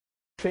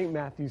St.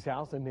 Matthew's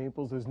House in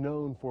Naples is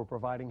known for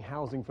providing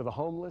housing for the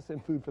homeless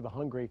and food for the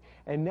hungry,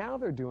 and now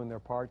they're doing their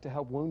part to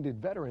help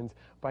wounded veterans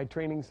by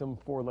training some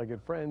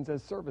four-legged friends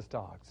as service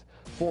dogs.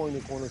 4 in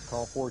your Corner's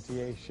Call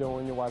 4TA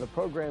showing you why the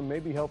program may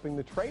be helping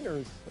the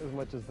trainers as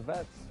much as the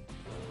vets.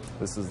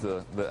 This is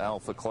the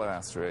alpha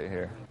class right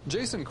here.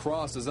 Jason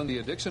Cross is in the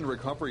addiction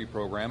recovery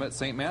program at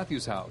St.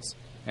 Matthew's House,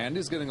 and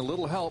is getting a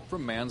little help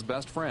from man's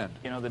best friend.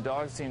 You know, the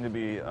dogs seem to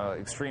be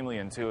extremely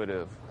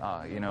intuitive.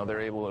 You know, they're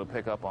able to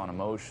pick up on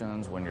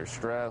emotions when you're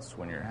stressed,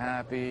 when you're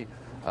happy,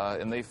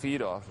 and they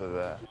feed off of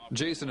that.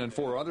 Jason and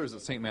 4 others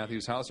at St.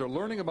 Matthew's House are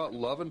learning about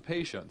love and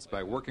patience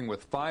by working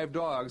with 5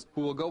 dogs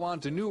who will go on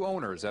to new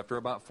owners after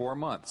about 4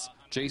 months.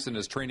 Jason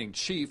is training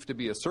Chief to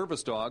be a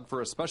service dog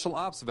for a special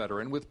ops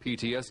veteran with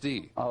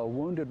PTSD. A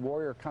wounded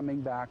warrior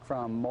coming back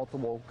from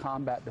multiple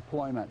combat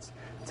deployments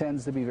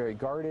tends to be very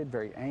guarded,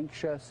 very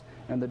anxious,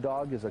 and the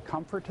dog is a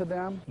comfort to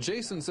them.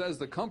 Jason says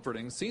the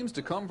comforting seems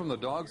to come from the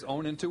dog's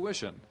own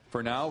intuition.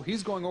 For now,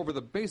 he's going over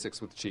the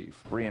basics with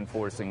Chief.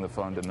 Reinforcing the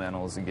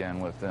fundamentals again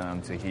with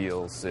them to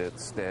heel, sit,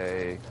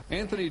 stay.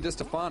 Anthony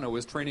DiStefano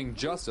is training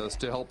Justice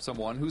to help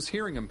someone who's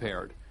hearing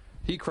impaired.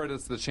 He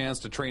credits the chance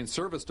to train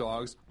service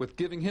dogs with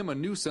giving him a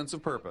new sense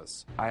of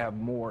purpose. I have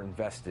more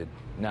invested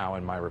now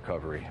in my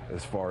recovery.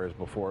 As far as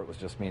before it was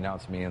just me, now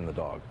it's me and the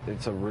dog.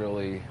 It's a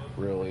really,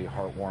 really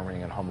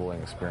heartwarming and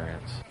humbling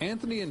experience.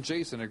 Anthony and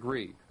Jason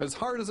agree. As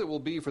hard as it will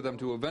be for them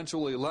to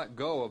eventually let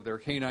go of their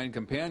canine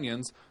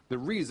companions, the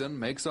reason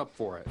makes up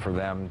for it. For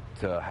them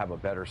to have a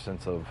better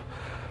sense of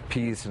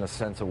peace and a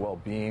sense of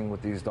well-being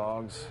with these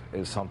dogs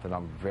is something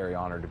I'm very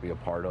honored to be a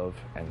part of,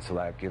 and so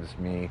that gives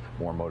me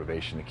more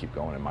motivation to keep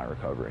going in my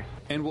recovery.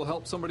 And will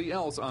help somebody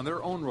else on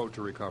their own road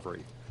to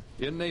recovery.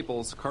 In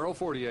Naples, Carl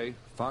Fortier,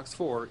 Fox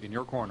 4 in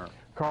your corner.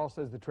 Carl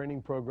says the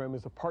training program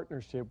is a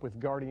partnership with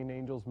Guardian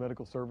Angels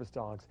Medical Service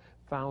Dogs.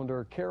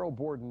 Founder Carol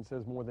Borden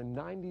says more than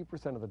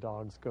 90% of the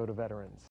dogs go to veterans.